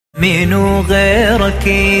منو غيرك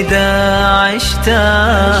إذا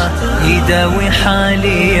عشته يداوي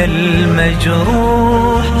حالي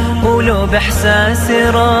المجروح، ولو بإحساسي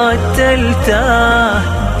رتلته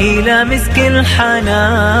إلى مسك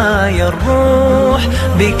الحنايا الروح،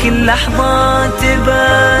 بكل لحظة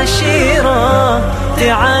تباشره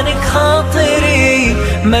تعانق خاطري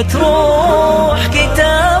ما تروح،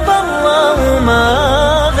 كتاب الله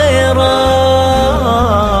وما غيره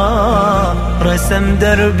رسم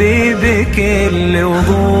دربي بكل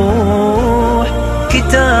وضوح،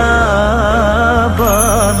 كتاب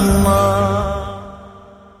الله.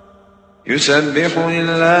 يسبح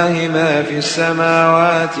لله ما في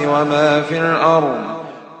السماوات وما في الأرض.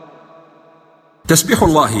 تسبيح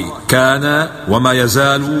الله كان وما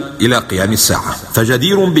يزال إلى قيام الساعة،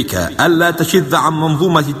 فجدير بك ألا تشذ عن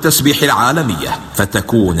منظومة التسبيح العالمية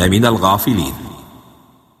فتكون من الغافلين.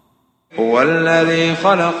 هو الذي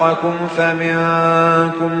خلقكم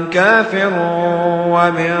فمنكم كافر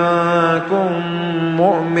ومنكم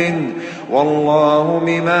مؤمن والله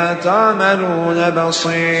بما تعملون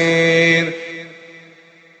بصير.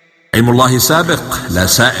 علم الله سابق لا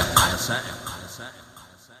سائق،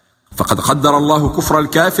 فقد قدر الله كفر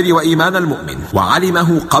الكافر وإيمان المؤمن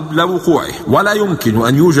وعلمه قبل وقوعه، ولا يمكن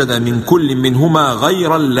أن يوجد من كل منهما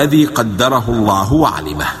غير الذي قدره الله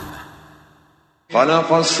وعلمه.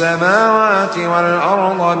 خلق السماوات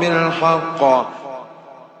والأرض بالحق.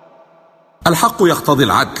 الحق يقتضي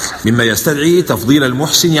العدل، مما يستدعي تفضيل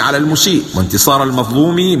المحسن على المسيء وانتصار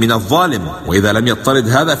المظلوم من الظالم، وإذا لم يضطرد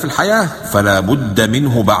هذا في الحياة فلا بد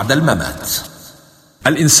منه بعد الممات.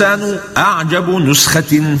 الإنسان أعجب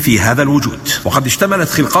نسخة في هذا الوجود، وقد اشتملت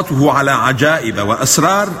خلقته على عجائب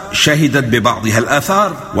وأسرار شهدت ببعضها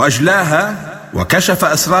الآثار وأجلاها وكشف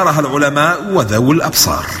أسرارها العلماء وذوي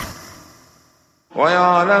الأبصار.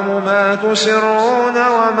 ويعلم ما تسرون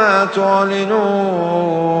وما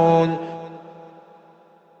تعلنون.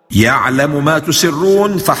 يعلم ما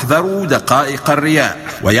تسرون فاحذروا دقائق الرياء،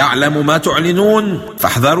 ويعلم ما تعلنون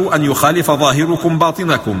فاحذروا أن يخالف ظاهركم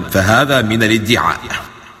باطنكم، فهذا من الادعاء.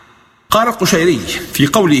 قال القشيري في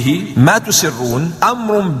قوله ما تسرون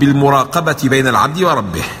أمر بالمراقبة بين العبد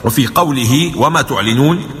وربه، وفي قوله وما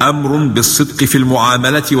تعلنون أمر بالصدق في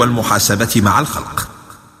المعاملة والمحاسبة مع الخلق.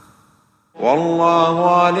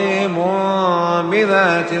 والله عليم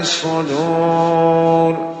بذات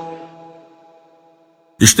الصدور.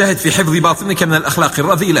 اجتهد في حفظ باطنك من الأخلاق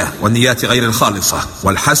الرذيلة والنيات غير الخالصة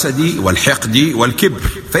والحسد والحقد والكبر،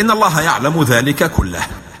 فإن الله يعلم ذلك كله.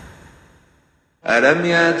 ألم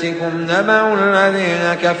ياتكم نبأ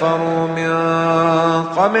الذين كفروا من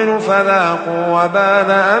قبل فذاقوا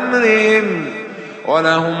وبال أمرهم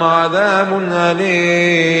ولهم عذاب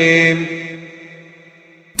أليم.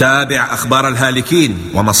 تابع أخبار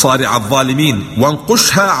الهالكين ومصارع الظالمين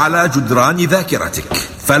وانقشها على جدران ذاكرتك،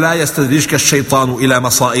 فلا يستدرجك الشيطان إلى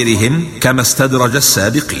مصائرهم كما استدرج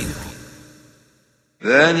السابقين.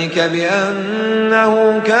 ذلك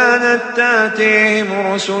بأنه كانت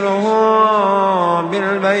تأتيهم رسلهم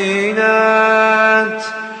بالبينات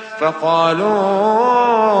فقالوا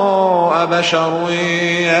أبشر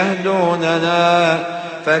يهدوننا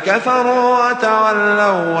فكفروا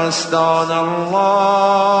وتولوا واستغنى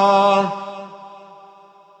الله.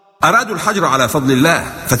 أرادوا الحجر على فضل الله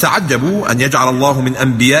فتعجبوا أن يجعل الله من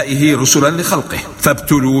أنبيائه رسلا لخلقه،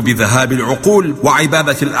 فابتلوا بذهاب العقول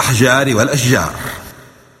وعبادة الأحجار والأشجار.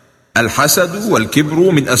 الحسد والكبر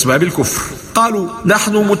من أسباب الكفر. قالوا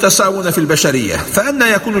نحن متساوون في البشرية، فأنى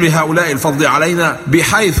يكون لهؤلاء الفضل علينا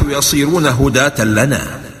بحيث يصيرون هداة لنا.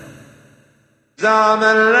 زعم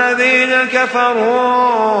الذين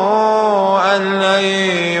كفروا أن لن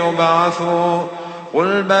يبعثوا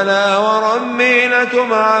قل بلى وربي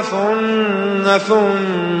لتبعثن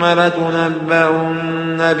ثم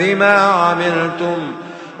لتنبؤن بما عملتم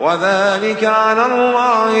وذلك على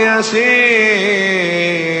الله يسير.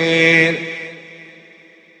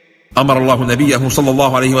 أمر الله نبيه صلى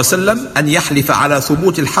الله عليه وسلم أن يحلف على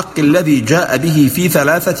ثبوت الحق الذي جاء به في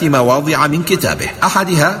 3 مواضع من كتابه.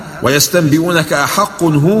 أحدها ويستنبئونك أحق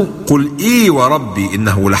هو قل إي وربي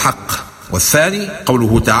إنه لحق، والثاني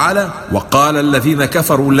قوله تعالى وقال الذين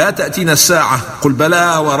كفروا لا تأتينا الساعة قل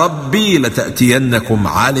بلى وربي لتأتينكم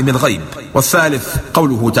عالم الغيب، والثالث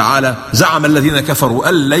قوله تعالى زعم الذين كفروا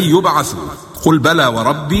أن لن يبعثوا قل بلى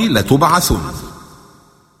وربي لتبعثن.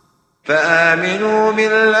 فآمنوا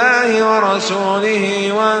بالله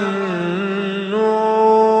ورسوله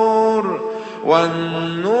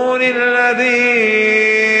والنور الذي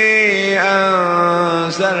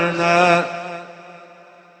أنزلنا.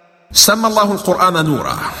 سمى الله القرآن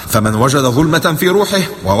نورا، فمن وجد ظلمة في روحه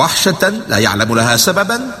ووحشة لا يعلم لها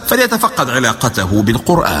سببا فليتفقد علاقته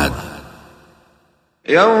بالقرآن.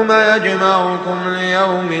 يوم يجمعكم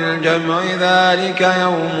ليوم الجمع ذلك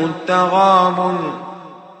يوم التغابن.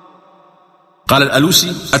 قال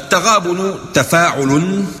الألوسي: التغابن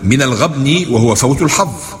تفاعل من الغبن وهو فوت الحظ،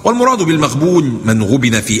 والمراد بالمغبون من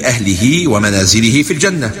غبن في أهله ومنازله في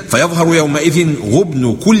الجنة، فيظهر يومئذ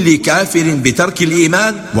غبن كل كافر بترك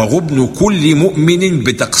الإيمان وغبن كل مؤمن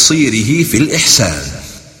بتقصيره في الإحسان.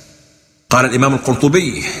 قال الإمام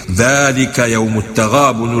القرطبي: ذلك يوم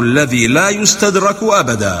التغابن الذي لا يستدرك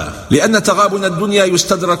أبدا، لأن تغابن الدنيا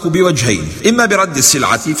يستدرك بوجهين: إما برد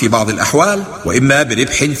السلعة في بعض الأحوال، وإما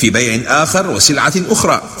بربح في بيع آخر وسلعة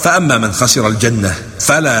أخرى. فأما من خسر الجنة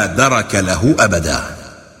فلا درك له أبدا.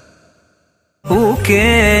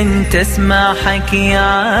 وكنت اسمع حكي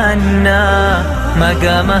عنا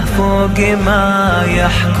مقامه فوق ما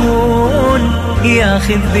يحكون،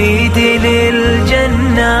 ياخذ بيدي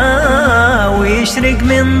للجنة ويشرق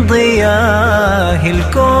من ضياه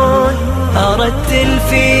الكون. أرتل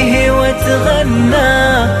فيه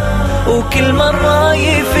واتغنى وكل مرة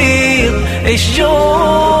يفيض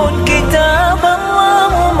الشون، كتاب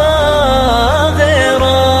الله وما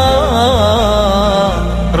غيره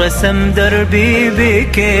رسم دربي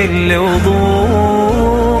بكل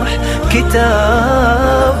وضوح،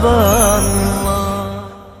 كتاب الله.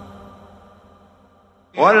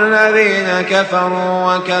 والذين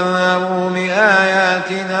كفروا وكذبوا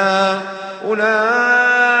بآياتنا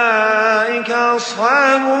أولئك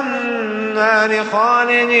أصحاب النار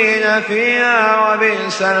خالدين فيها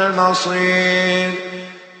وبئس المصير.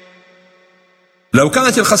 لو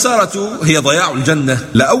كانت الخسارة هي ضياع الجنة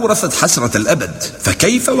لأورثت حسرة الأبد،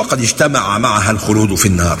 فكيف وقد اجتمع معها الخلود في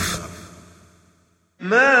النار؟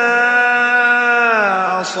 ما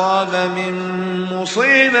أصاب من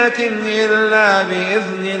مصيبة إلا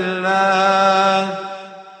بإذن الله.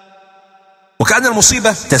 وكأن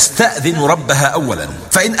المصيبة تستأذن ربها أولا،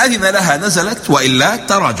 فإن أذن لها نزلت، وإلا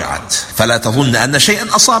تراجعت. فلا تظن أن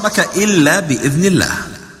شيئا أصابك إلا بإذن الله.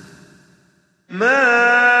 ما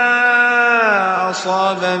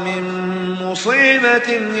أصاب من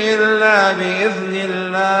مصيبة إلا بإذن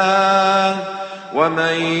الله،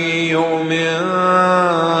 ومن يؤمن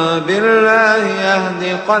بالله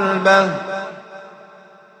يهد قلبه.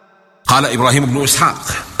 قال إبراهيم بن إسحاق: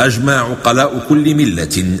 أجمع عقلاء كل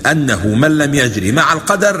ملة أنه من لم يجري مع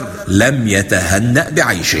القدر لم يتهنأ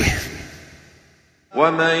بعيشه.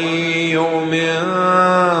 ومن يؤمن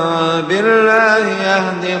بالله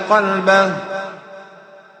يهد قلبه.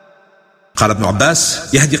 قال ابن عباس: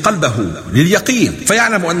 يهدي قلبه لليقين،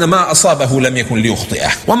 فيعلم أن ما أصابه لم يكن ليخطئه،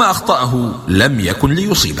 وما أخطأه لم يكن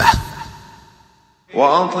ليصيبه.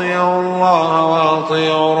 وأطيعوا الله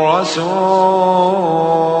وأطيعوا الرسول.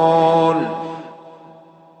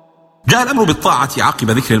 جاء الأمر بالطاعة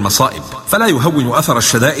عقب ذكر المصائب، فلا يهون أثر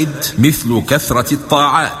الشدائد مثل كثرة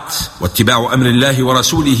الطاعات واتباع أمر الله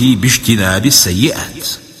ورسوله باجتناب السيئات.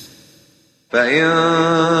 فإن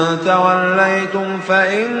توليتم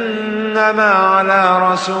فإنما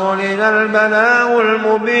على رسولنا البلاغ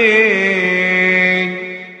المبين.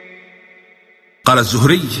 قال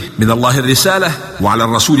الزهري: من الله الرسالة، وعلى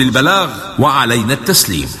الرسول البلاغ، وعلينا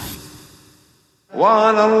التسليم.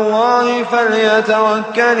 وعلى الله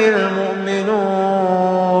فليتوكل المؤمنون.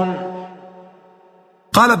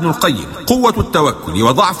 قال ابن القيم: قوة التوكل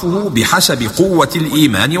وضعفه بحسب قوة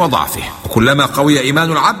الإيمان وضعفه، وكلما قوي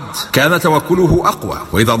إيمان العبد كان توكله أقوى،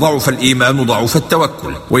 وإذا ضعف الإيمان ضعف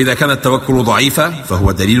التوكل، وإذا كان التوكل ضعيفا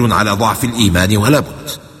فهو دليل على ضعف الإيمان ولا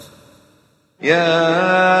بد. يا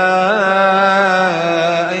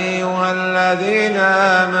أيها الذين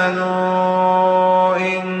آمنوا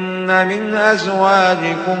إن من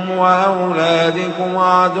أزواجكم وأولادكم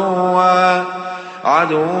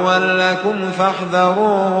عدوا لكم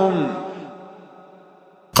فاحذروهم.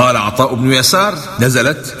 قال عطاء بن يسار: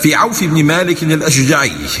 نزلت في عوف بن مالك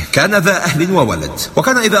الأشجعي، كان ذا أهل وولد،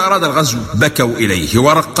 وكان إذا أراد الغزو بكوا إليه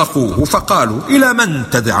ورققوه، فقالوا: إلى من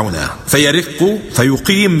تدعونا؟ فيرق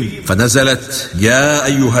فيقيم، فنزلت: يا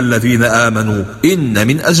أيها الذين آمنوا إن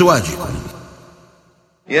من أزواجكم.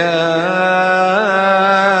 يا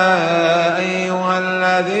أيها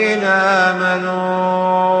الذين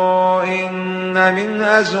آمنوا إن من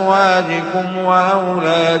أزواجكم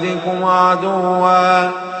وأولادكم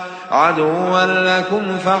عدوا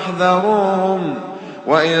لكم فاحذروهم،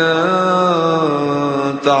 وإن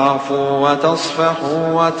تعفوا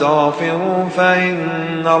وتصفحوا وتغفروا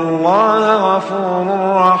فإن الله غفور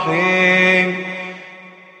رحيم.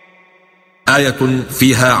 آية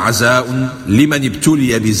فيها عزاء لمن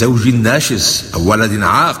ابتلي بزوج ناشز أو ولد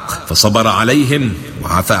عاق فصبر عليهم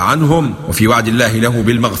وعفى عنهم، وفي وعد الله له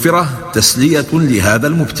بالمغفرة تسلية لهذا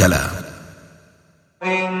المبتلى.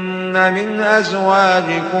 إن من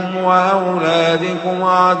أزواجكم وأولادكم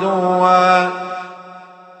عدوا.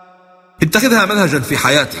 اتخذها منهجا في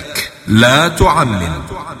حياتك، لا تعمم.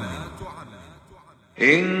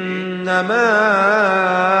 إنما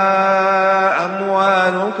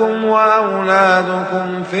أموالكم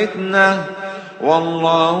وأولادكم فتنة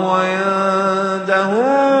والله عنده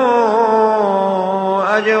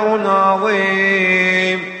أجر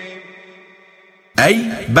عظيم. أي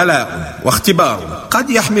بلاء واختبار قد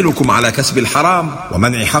يحملكم على كسب الحرام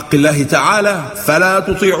ومنع حق الله تعالى، فلا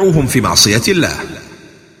تطيعوهم في معصية الله.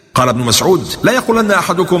 قال ابن مسعود: لا يقولن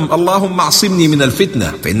أحدكم اللهم اعصمني من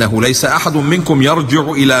الفتنة، فإنه ليس أحد منكم يرجع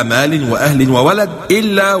إلى مال وأهل وولد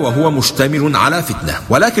إلا وهو مشتمل على فتنة،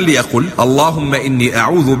 ولكن ليقل اللهم إني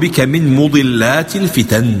أعوذ بك من مضلات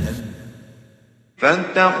الفتن.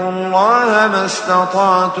 فاتقوا الله ما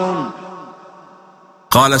استطعتم.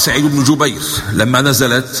 قال سعيد بن جبير لما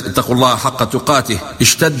نزلت اتقوا الله حق تقاته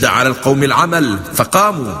اشتد على القوم العمل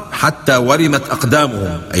فقاموا حتى ورمت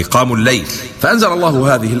أقدامهم، أي قاموا الليل، فأنزل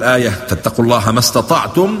الله هذه الآية: فاتقوا الله ما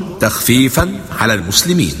استطعتم، تخفيفا على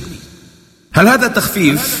المسلمين. هل هذا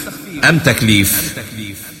تخفيف أم تكليف؟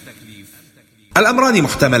 الأمران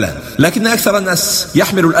محتملان، لكن أكثر الناس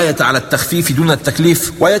يحمل الآية على التخفيف دون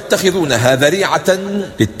التكليف، ويتخذونها ذريعة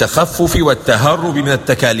للتخفف والتهرب من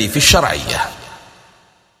التكاليف الشرعية.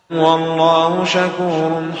 والله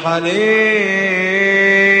شكور حليم.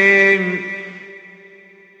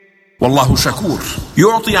 والله شكور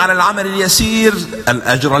يعطي على العمل اليسير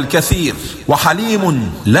الأجر الكثير،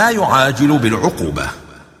 وحليم لا يعاجل بالعقوبة.